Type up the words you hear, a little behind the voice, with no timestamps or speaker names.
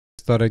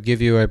thought I'd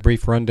give you a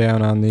brief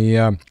rundown on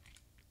the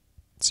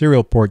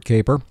serial port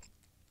caper,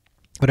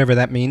 whatever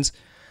that means.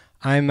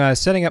 I'm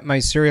setting up my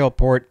serial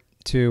port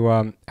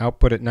to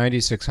output at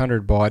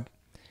 9600 baud,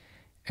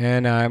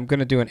 and I'm going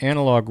to do an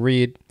analog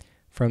read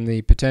from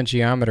the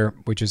potentiometer,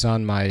 which is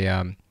on my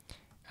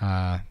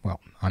on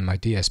my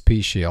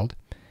DSP shield,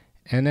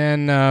 and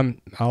then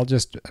I'll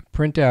just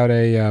print out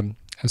a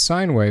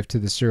sine wave to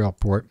the serial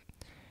port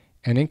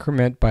and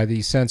increment by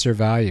the sensor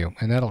value,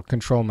 and that'll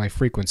control my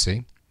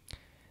frequency.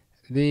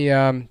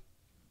 The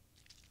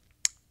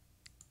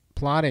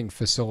plotting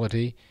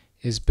facility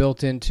is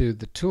built into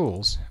the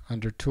tools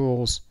under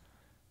Tools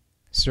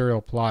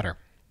Serial Plotter.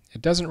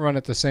 It doesn't run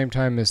at the same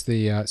time as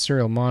the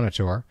serial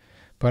monitor,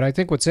 but I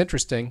think what's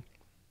interesting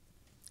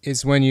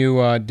is when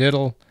you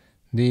diddle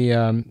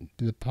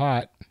the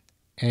pot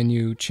and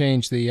you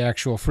change the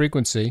actual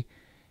frequency,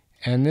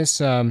 and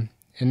this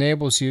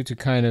enables you to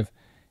kind of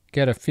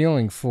get a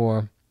feeling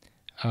for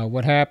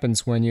what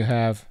happens when you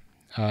have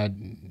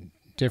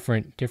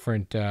different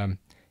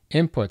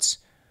inputs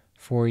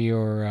for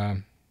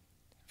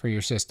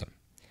your system.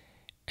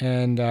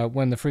 And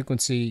when the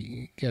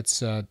frequency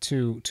gets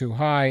too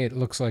high, it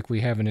looks like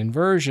we have an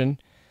inversion.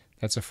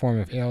 That's a form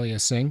of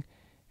aliasing.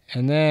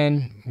 And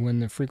then when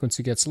the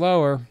frequency gets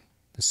lower,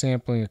 the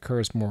sampling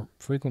occurs more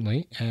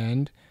frequently,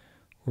 and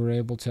we're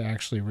able to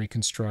actually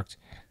reconstruct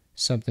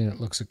something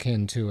that looks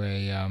akin to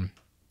a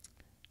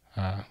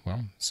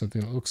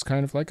something that looks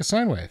kind of like a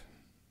sine wave.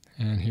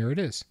 And here it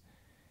is.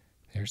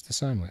 There's the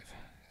sine wave.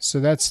 So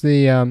that's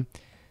the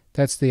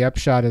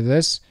upshot of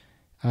this.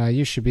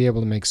 You should be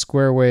able to make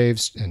square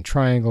waves and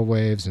triangle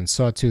waves and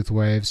sawtooth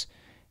waves,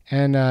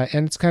 and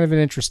it's kind of an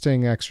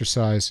interesting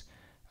exercise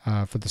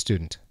for the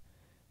student.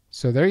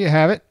 So there you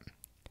have it.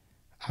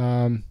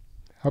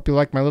 Hope you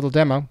like my little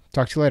demo.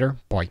 Talk to you later.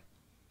 Bye.